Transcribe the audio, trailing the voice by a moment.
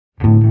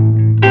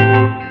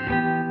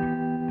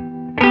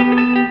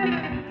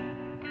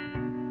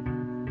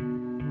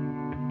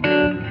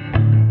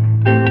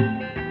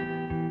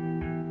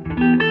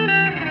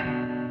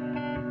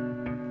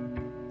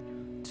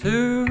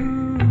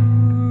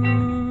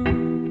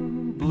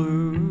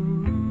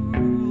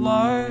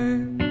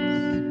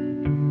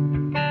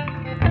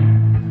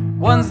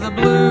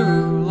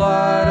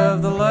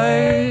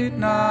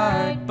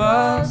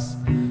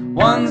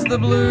the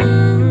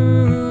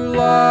blue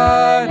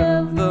light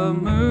of the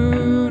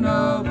moon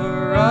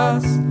over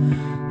us.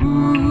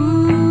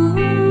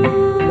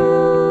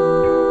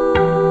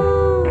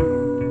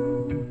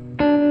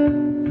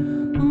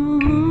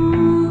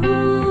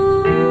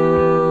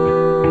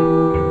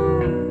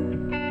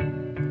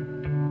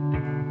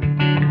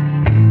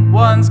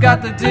 One's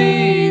got the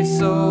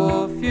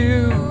diesel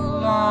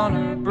fuel on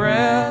her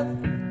breath.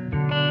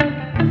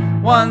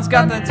 One's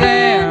got the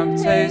damp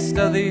taste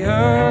of the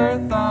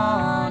earth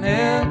on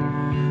it.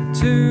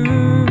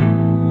 Two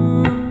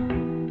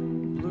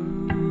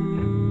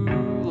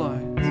blue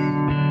lights.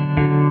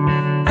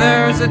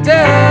 There's a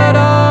dead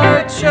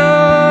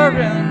archer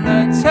in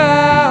the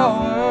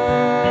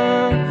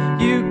tower.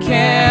 You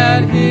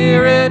can't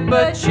hear it,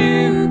 but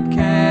you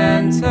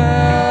can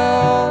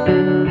tell.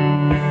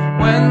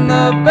 When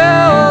the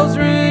bells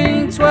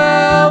ring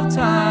 12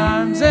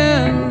 times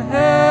in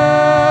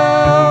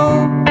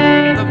hell,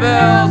 the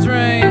bells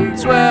ring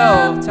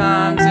 12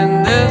 times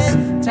in this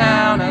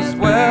town as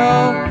well.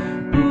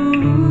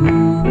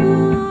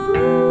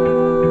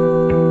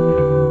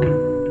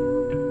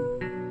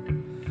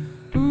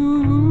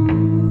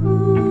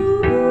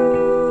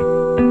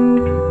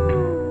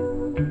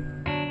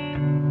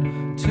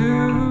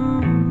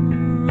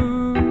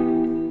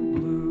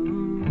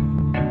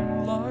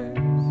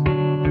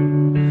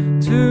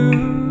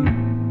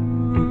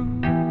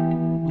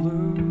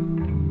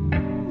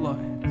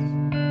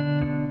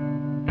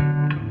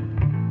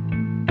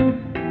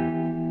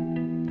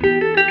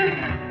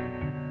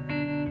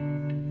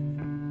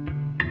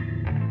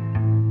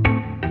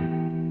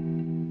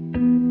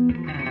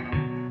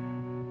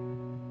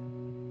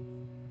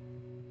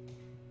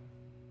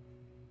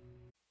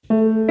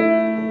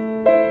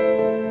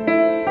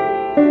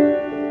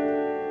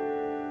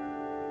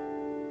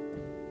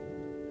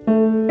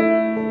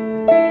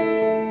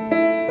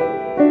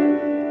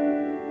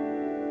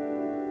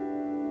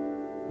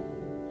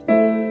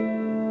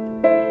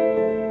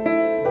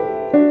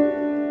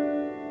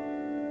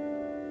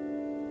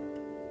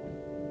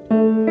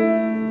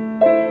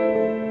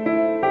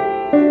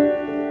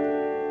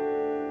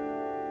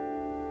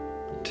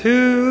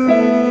 Two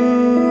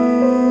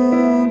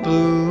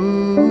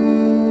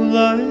blue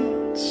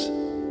lights.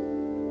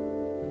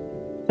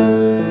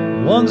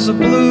 One's the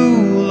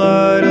blue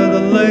light of the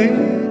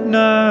late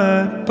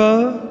night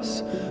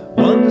bus.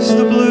 One's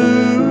the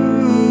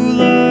blue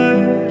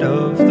light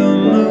of the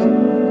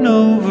moon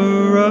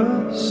over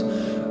us.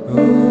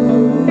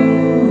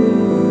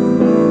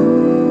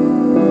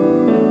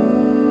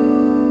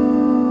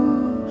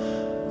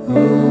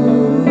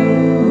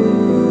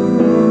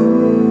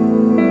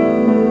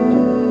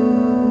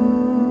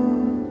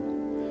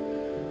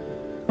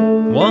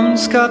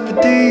 One's got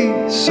the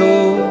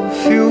diesel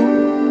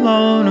fuel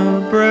on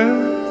her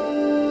breath.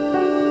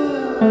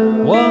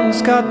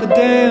 One's got the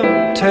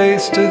damn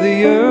taste of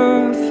the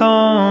earth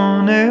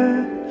on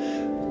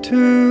it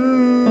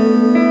too.